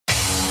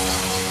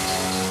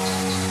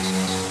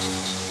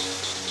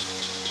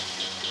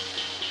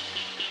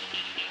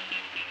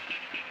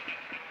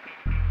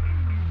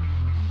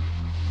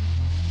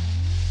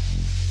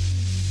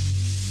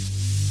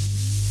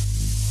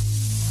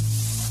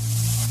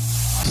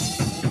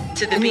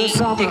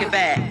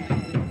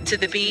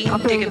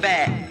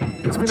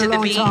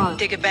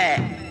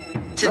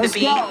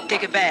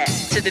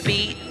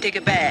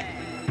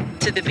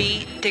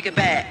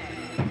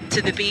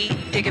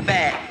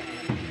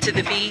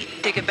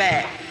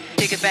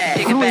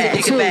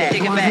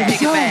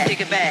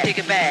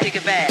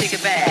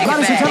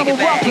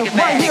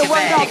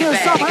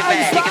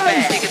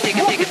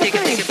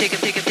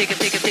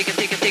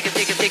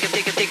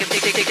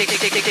Bring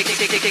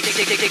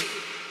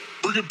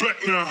it back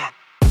now.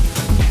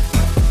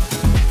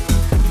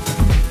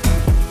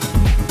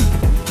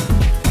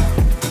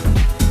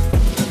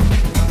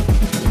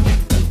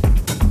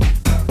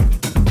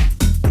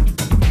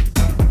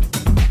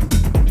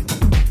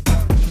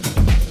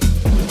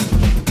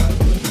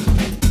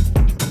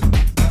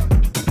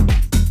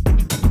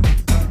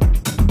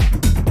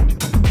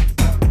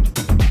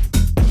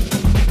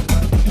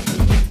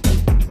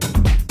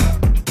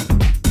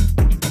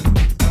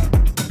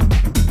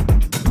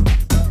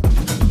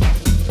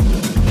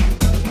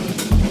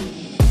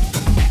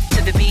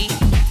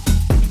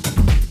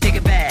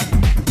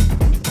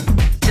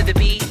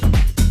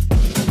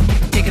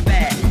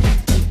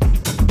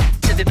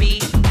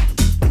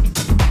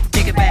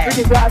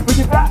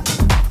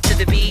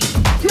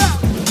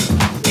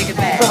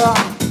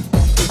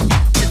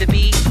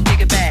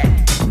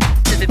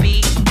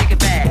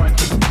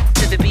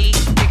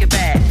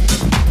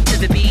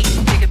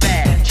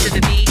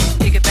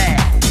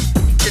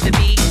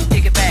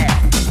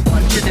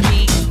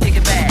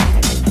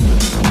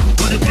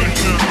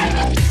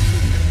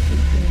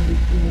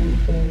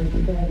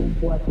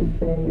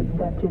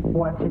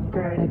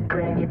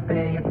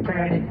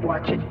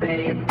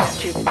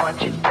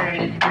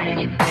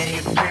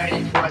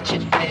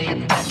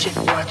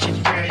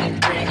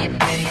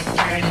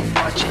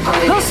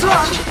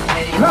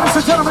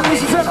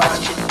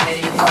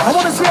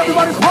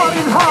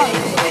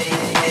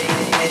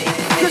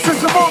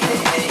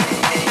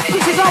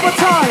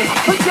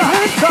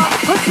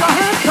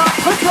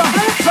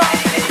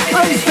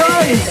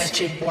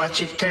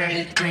 Watch it, turn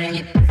it, bring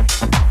it.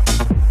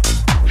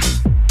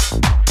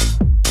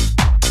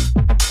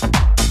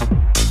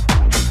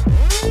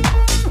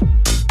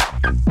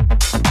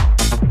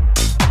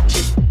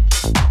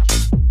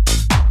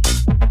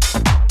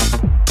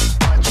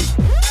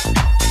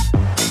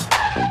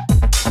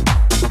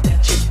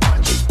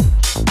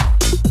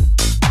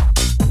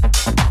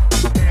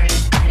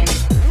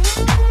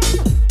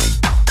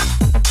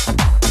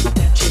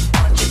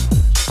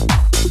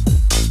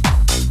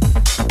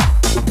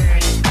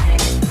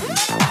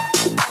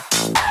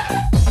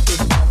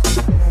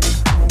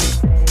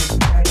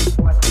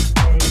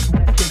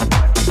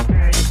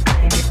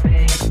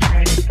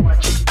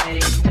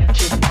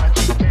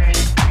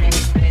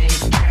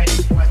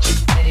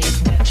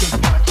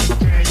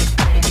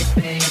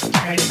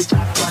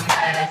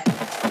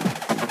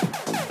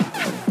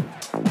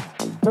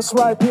 That's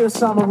right here,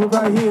 summer, we're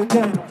right here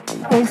again.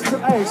 Ace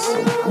to Ace,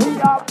 we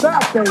are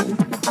back, baby.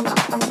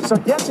 So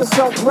get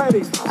yourself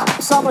ready.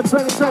 Summer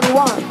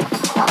 2021,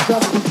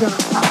 just begun.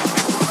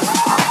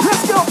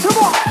 Let's go,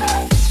 come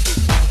on!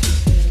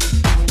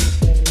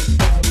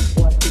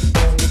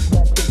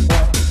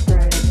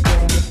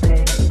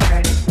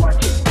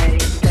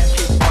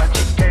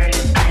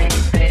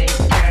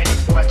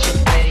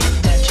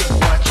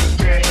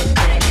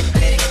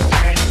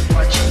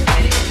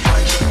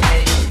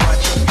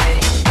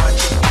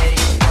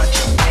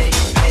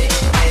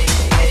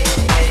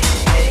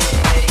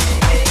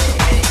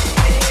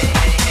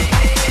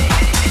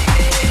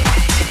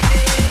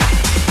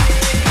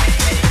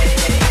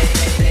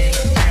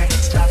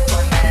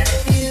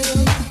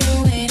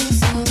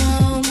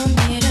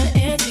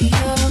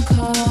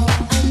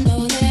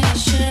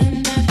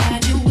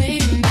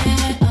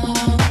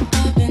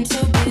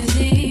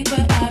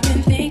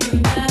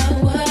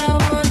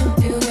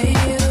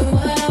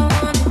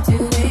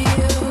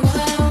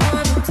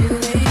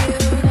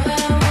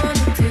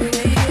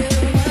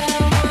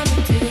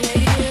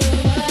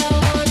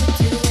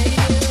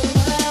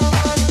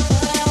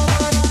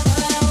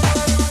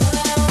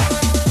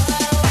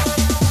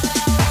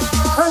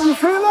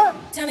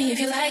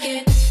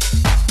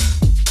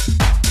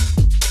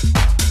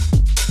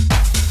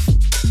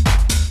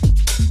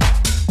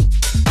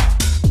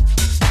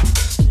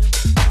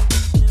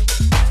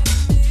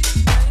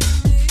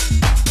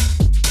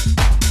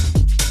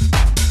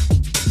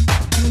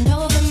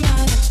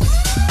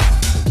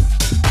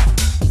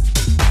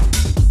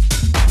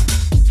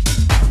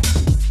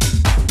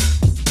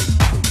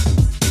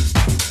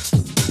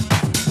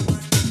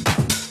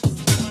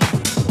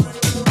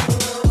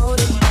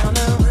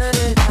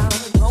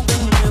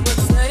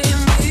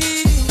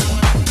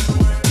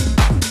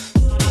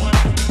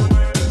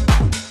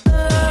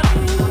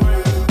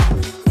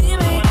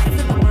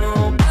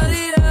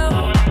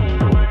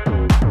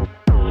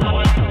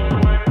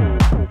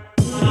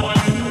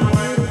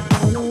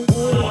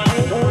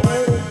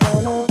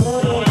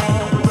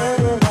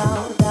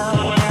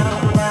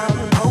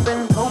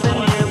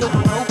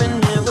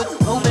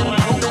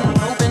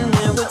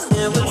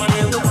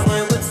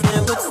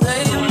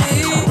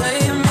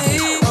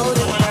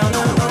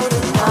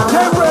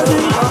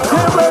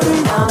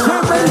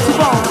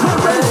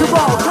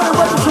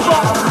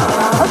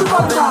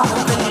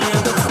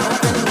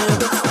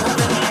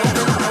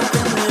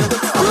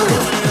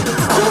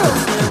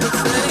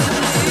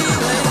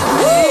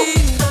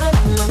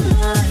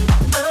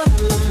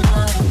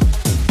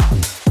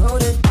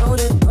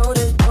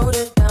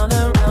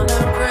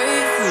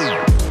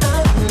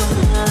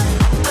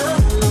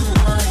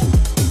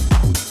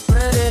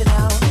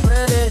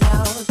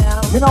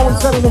 You know we're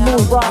setting the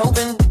mood,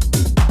 right?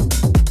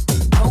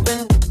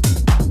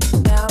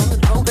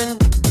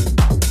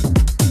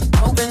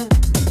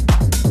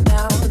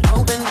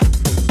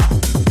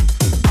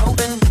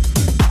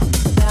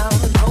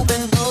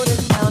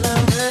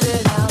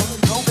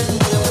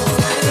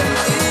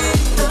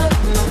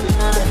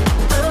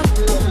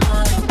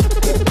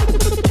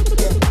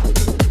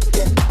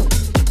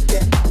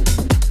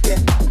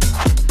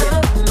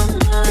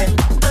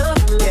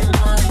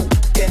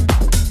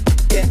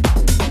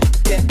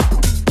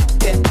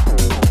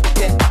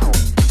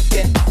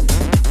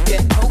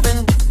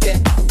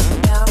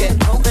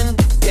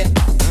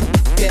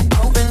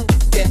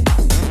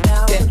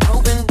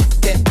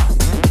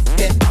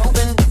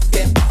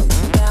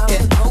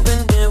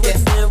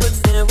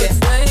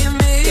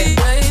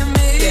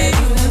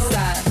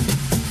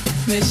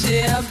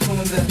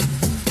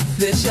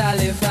 Deixa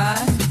levar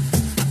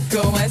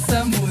com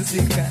essa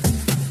música,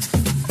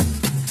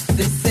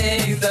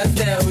 descendo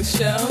até o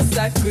chão,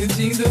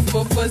 sacudindo o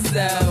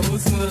popozão.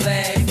 Os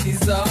moleques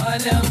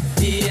olham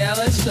e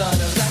elas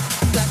choram.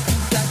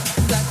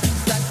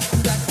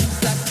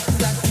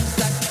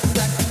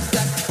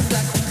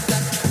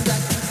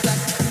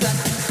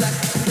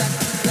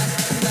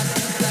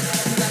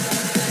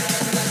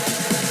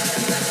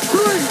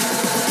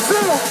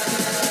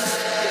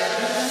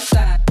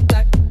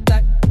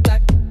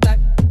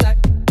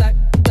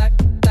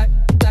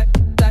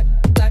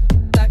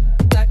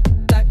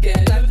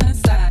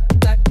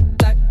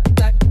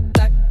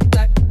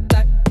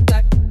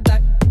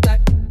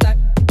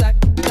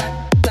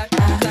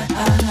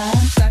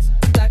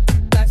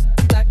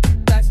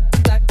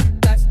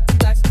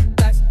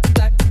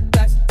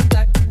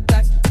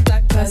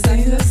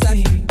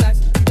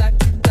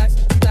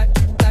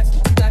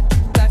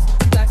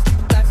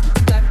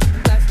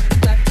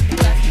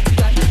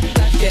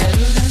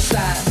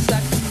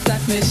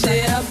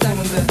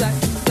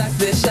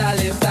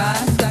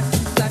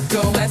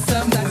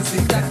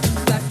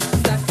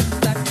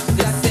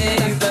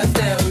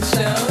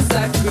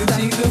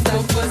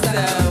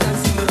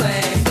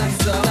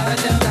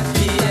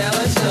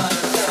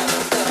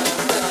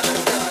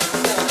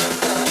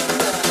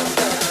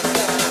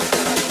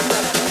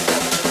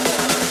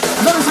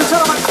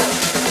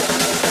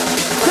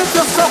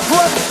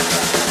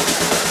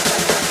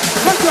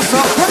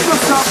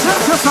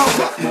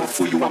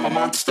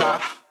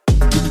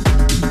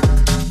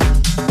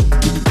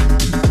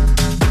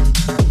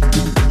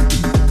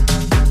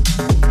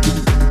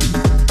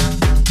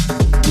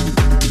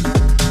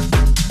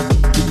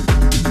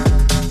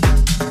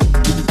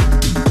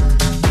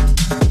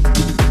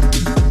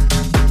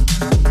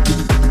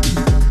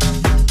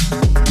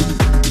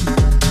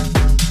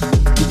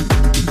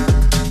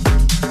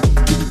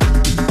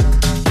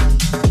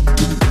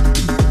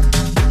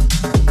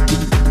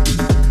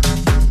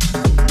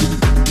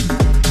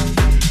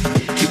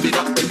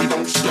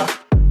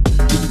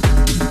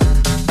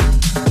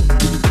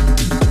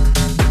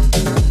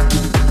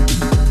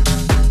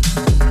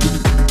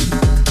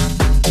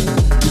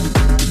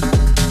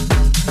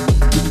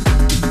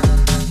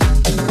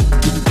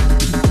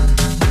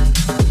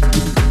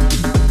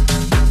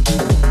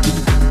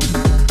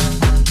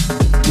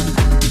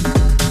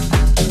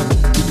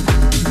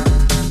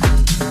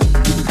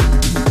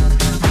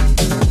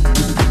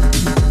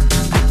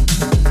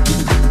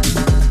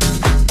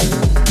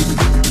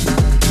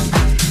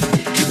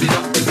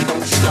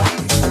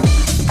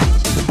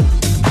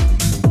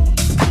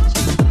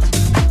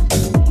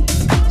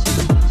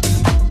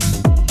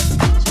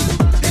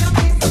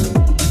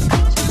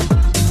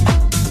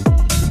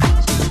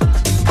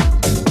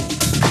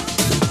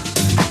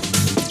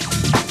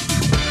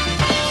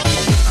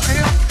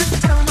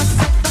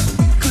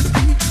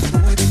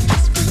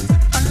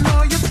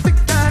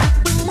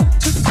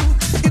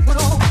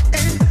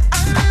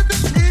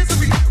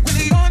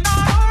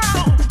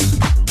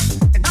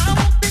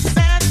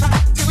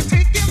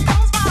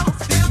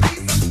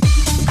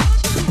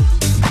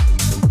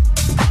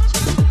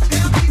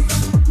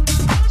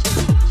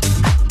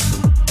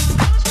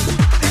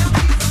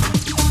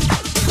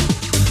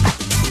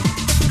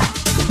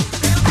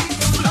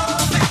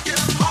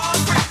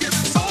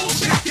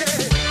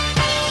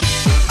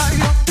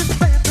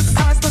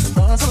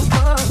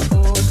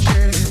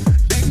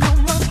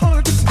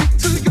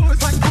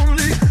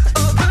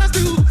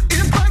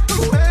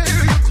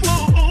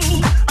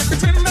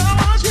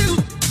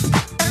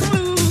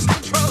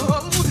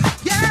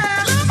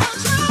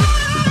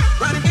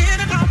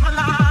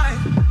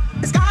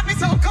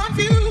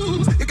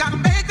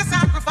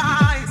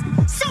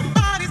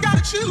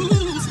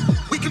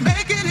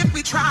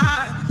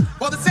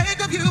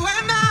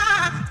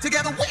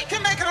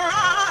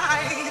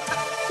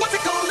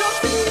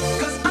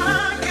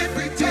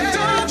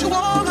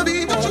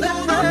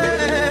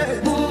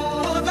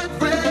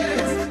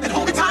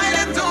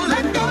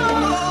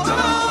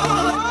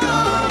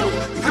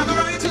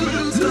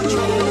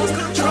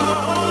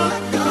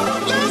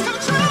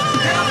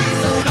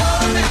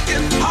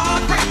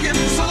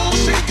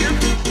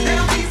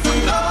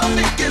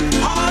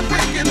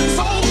 Heartbreaking,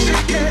 soul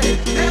shaking.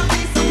 There'll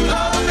be some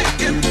love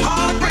making,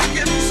 heart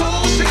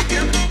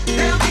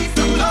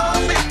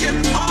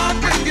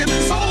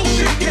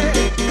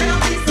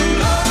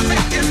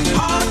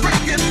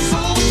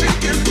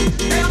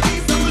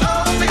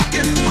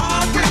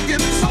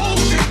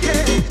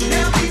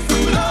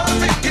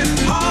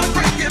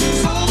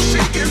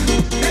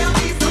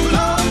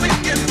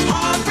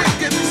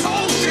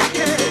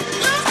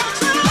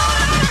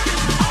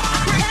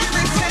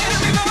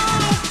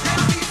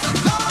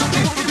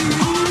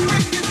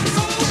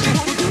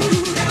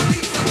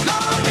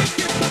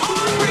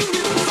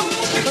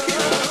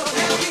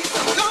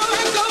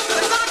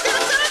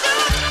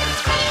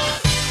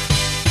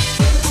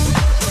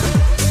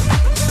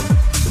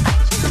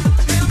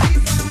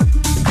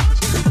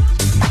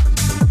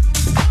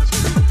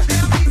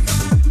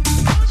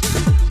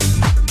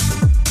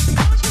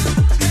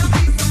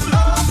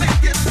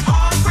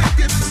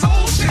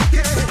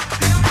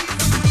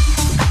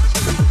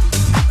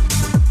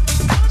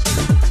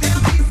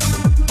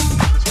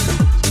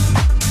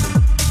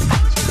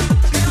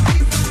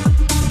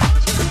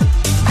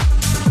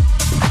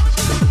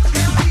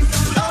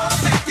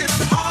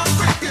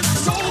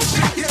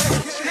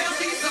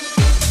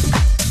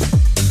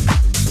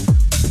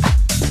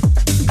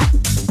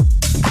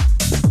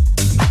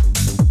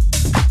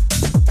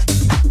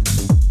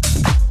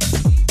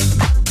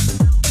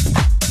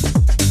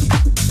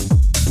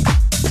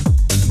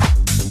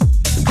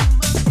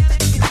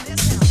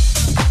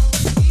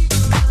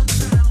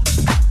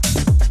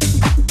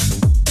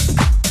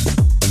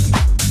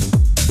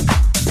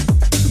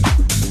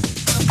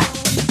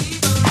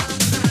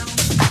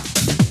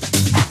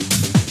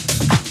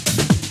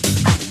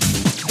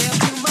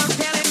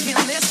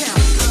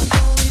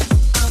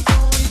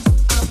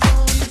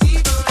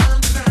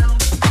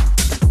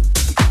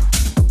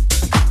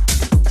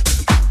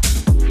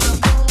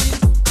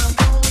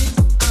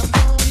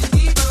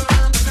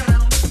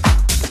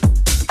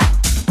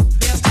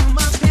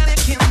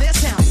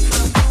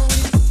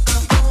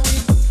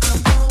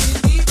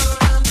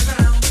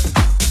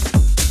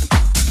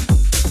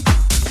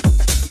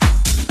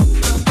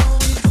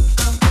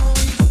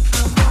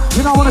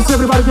I want to see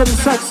everybody getting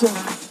sexy.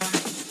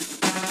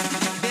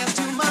 There's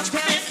too much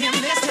panic in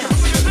this town.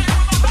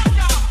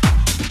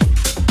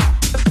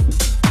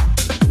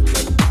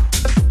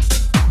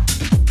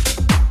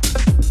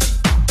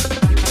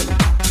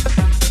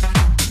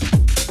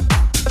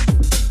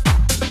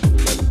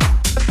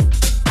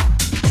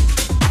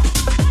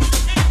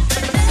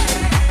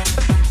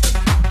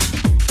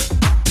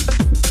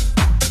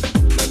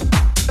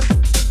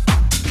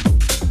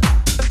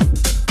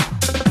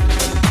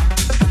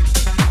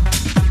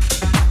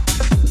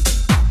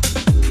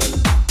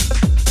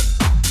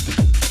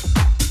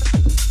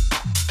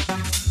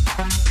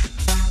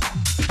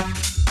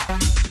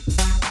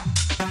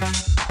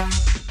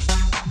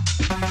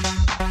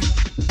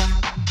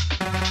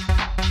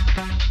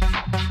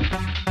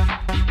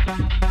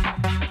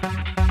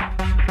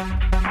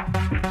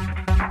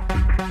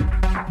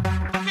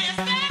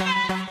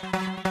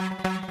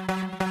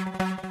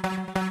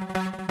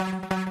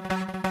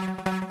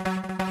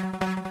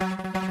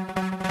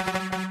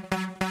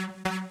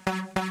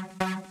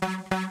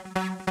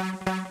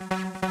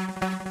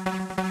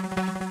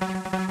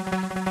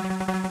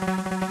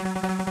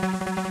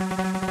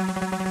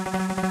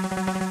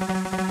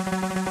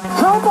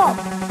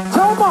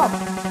 Come up!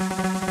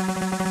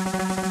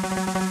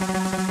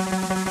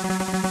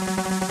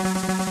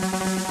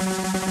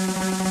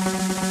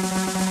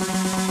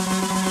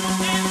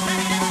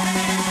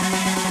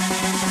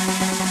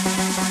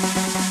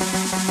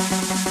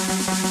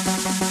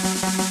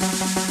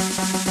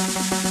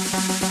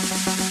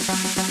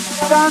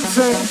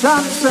 Dancing,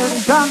 dancing,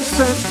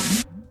 dancing.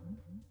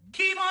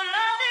 Keep on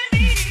loving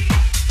me.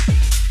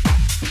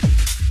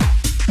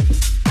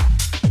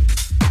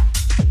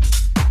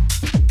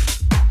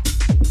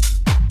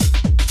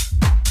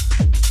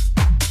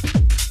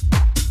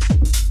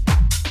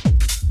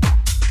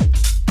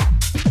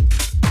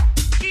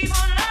 Keep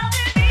on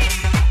loving me.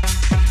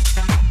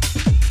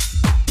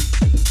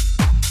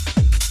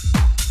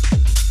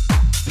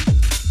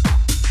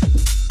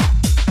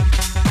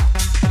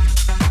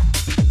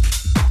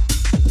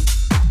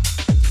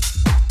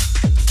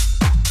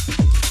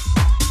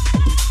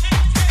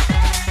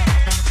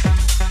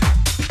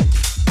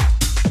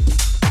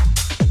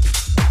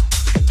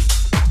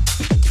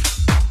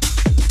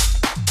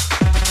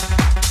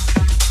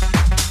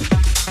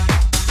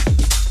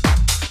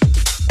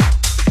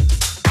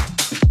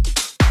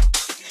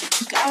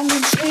 Got me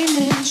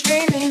dreaming,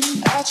 dreaming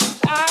about your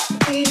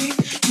body.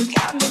 You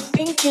got me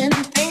thinking,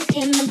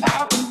 thinking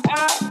about your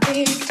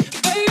body.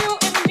 For you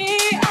and me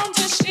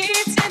under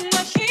sheets in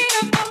the heat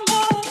of the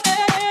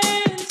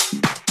moment.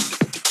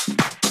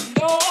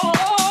 No,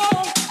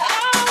 I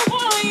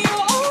want you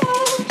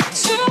all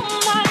to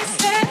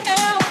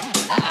myself.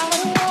 I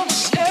don't wanna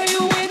share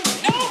you with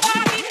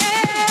nobody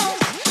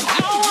else. I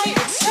want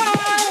your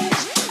touch,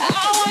 I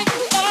want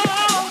your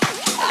love,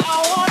 I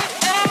want it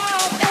now,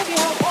 baby,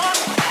 I want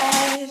it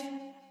bad.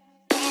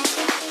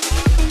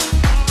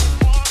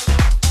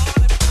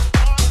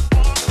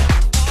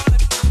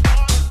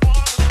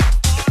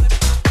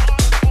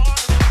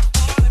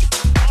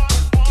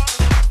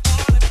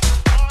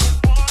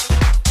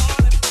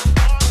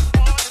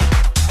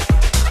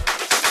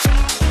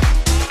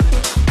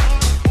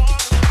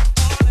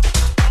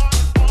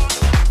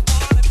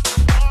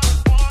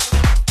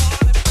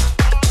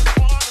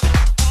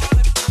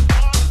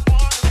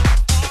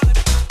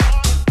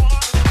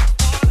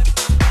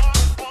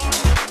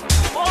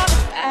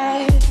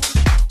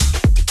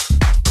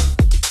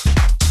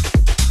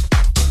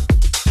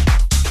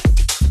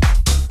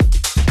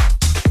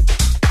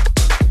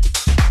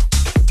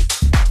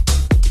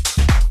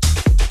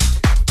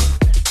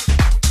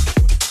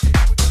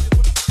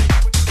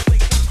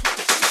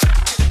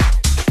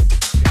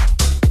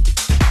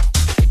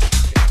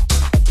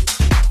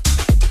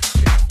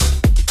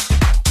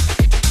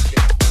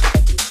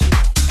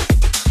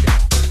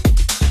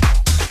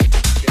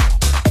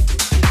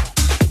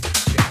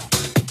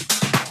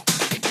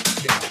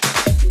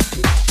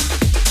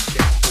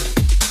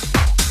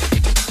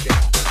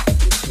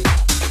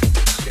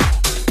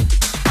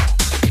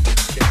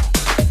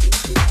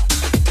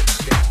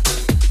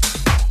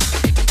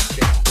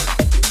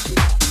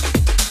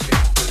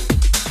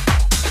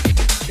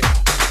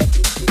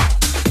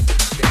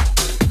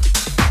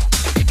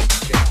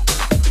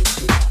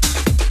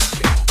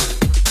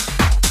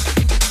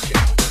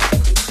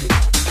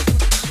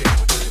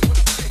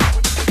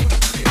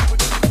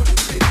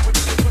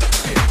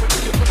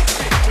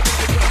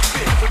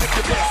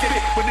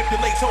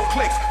 Manipulates whole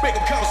clicks, make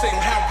them conversate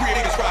on how real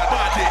niggas ride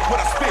my dick. When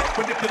I spit,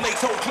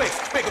 manipulates whole clicks,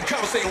 make them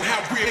conversate on how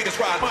real niggas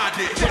ride my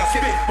dick. When I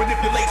spit,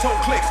 manipulates whole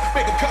clicks,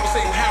 make them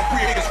conversate on how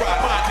real niggas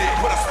ride my dick.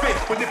 When I spit,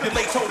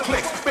 manipulates whole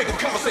clicks, make them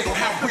conversate on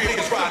how real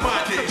niggas ride my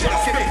dick. When I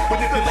spit,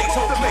 manipulates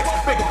whole clicks,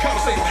 make them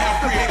conversate on how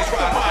real niggas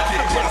ride my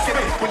dick. When I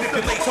spit,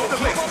 manipulates whole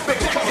clicks, make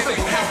them conversate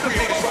on how real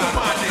niggas ride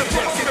my dick.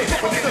 When I spit,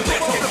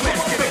 manipulates whole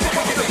clicks, make them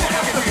conversate on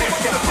how real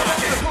niggas ride my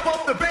dick. Pump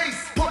up the bass,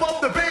 pump up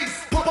the bass,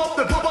 pump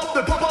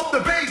up the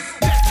bass.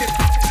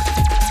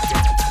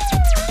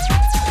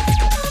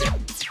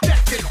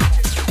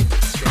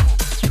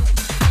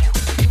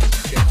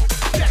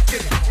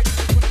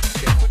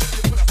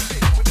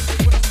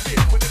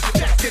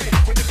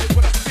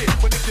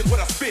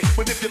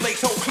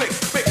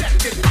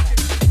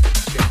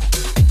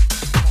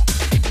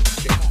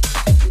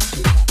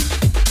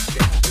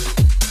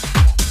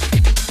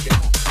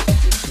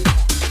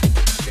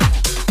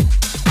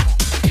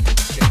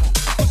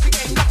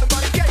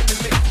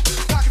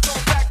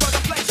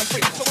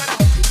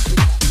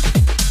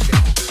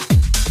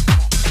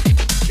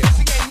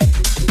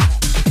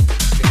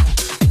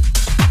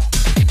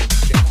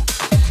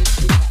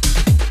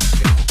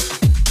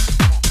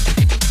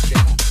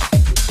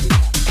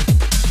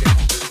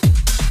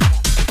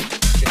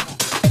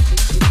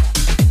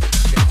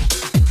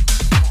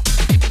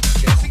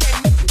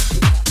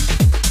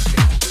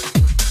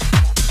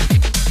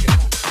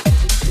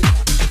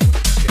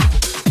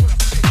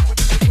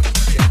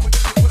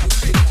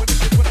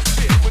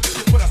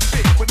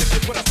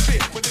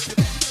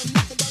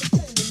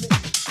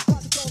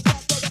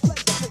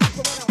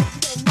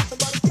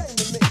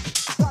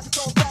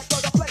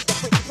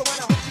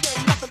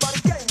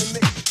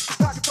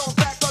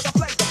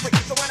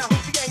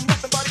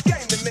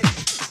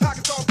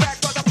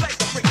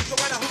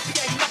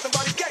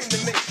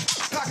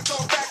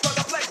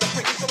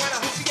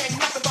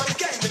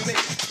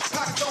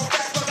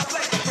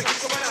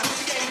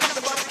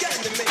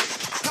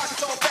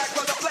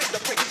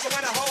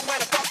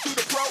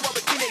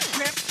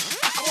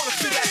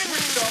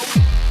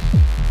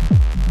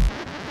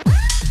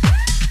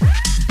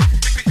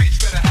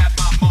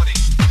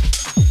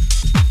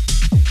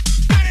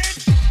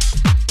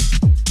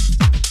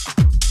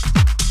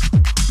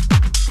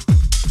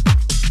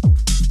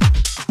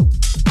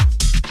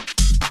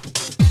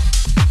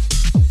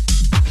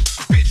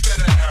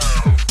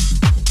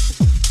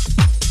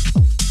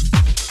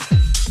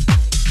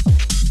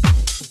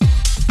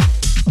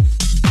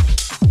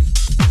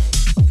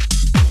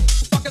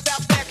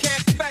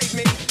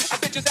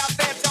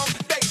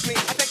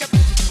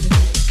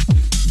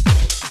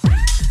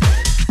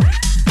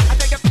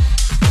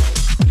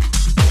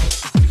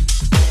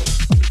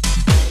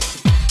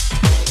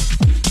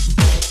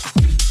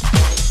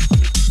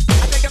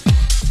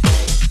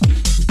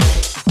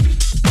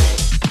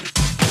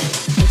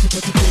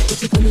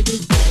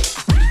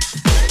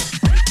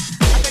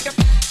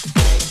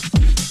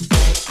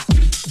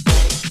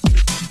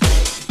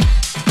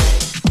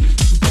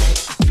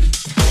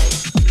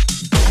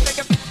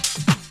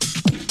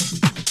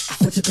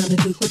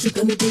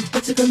 Let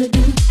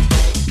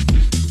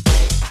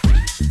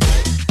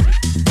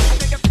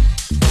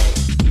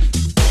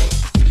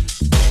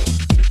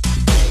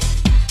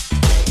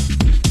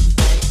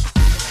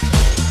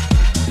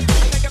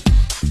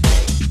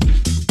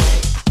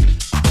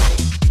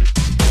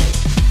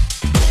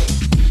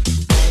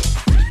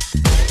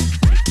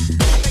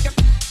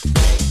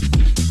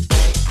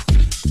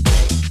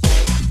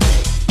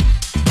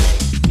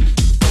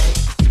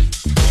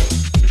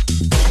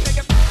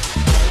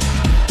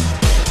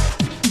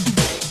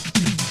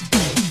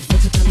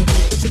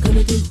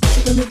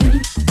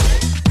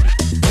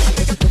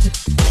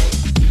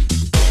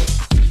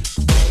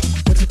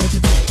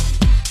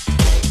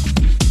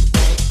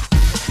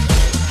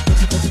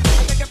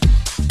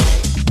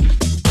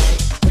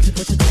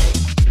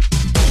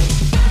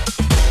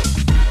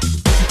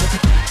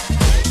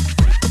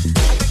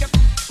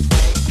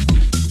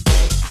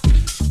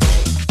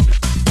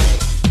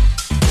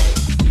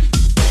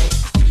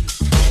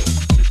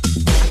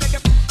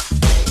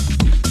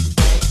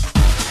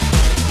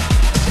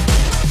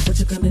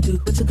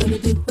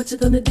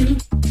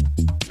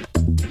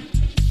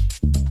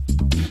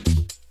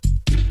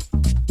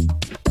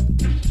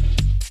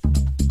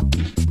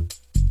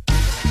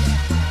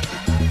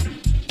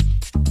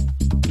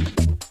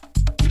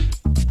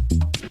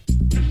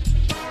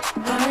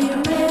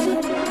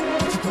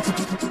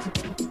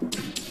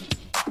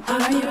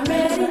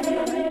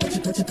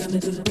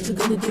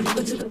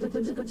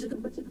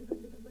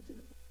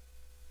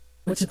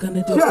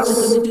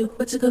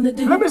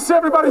me see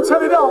everybody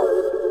turn it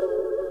on.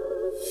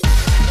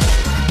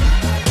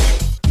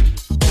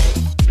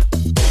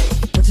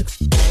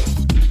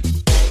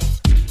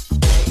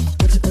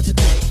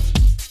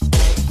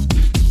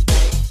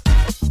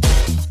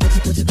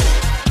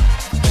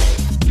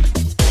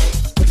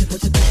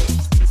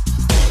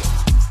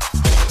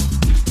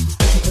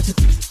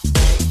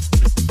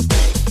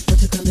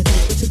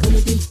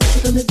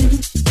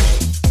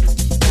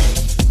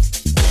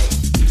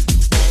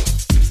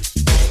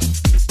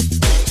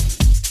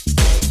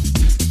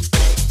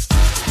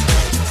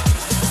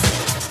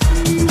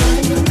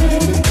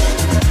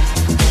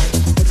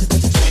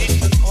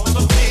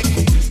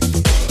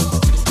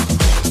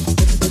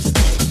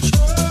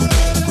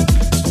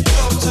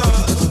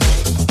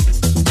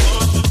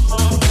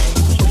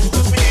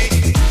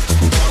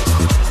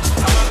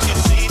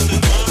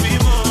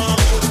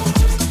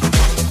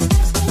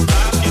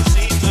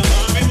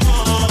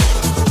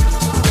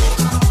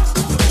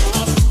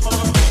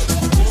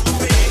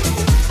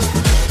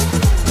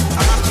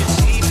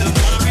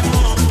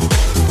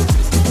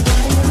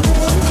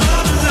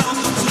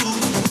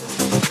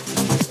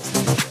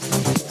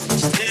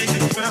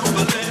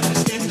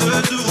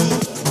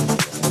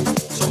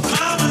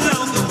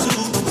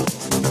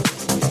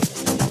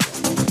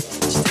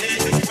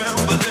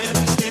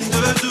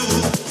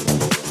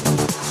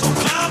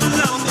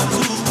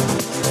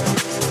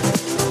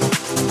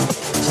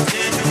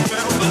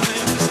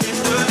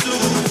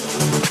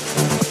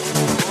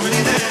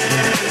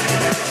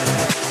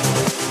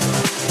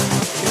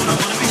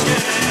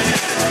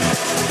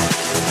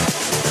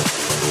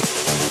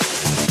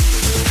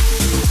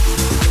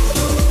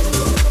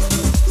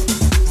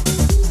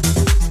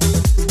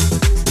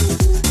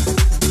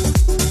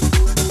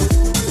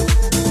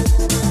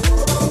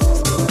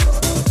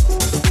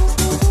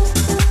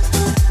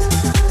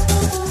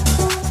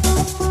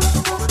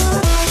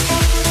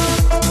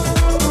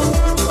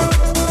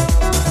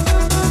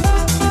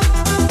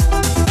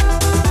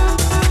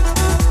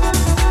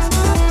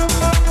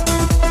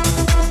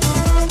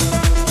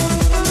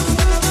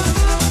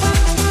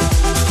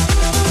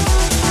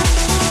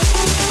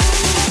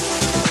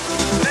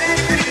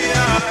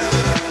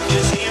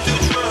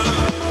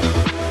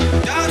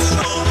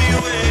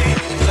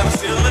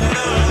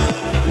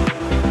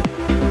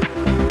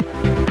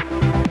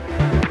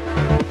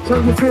 So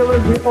you feel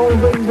it, we all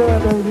been there,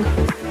 baby.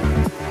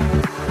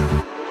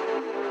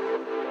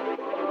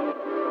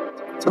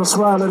 That's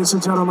right, ladies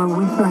and gentlemen,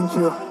 we thank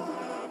you.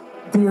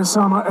 Dear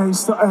Summer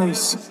Ace to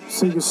Ace.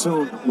 See you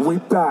soon. We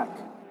back.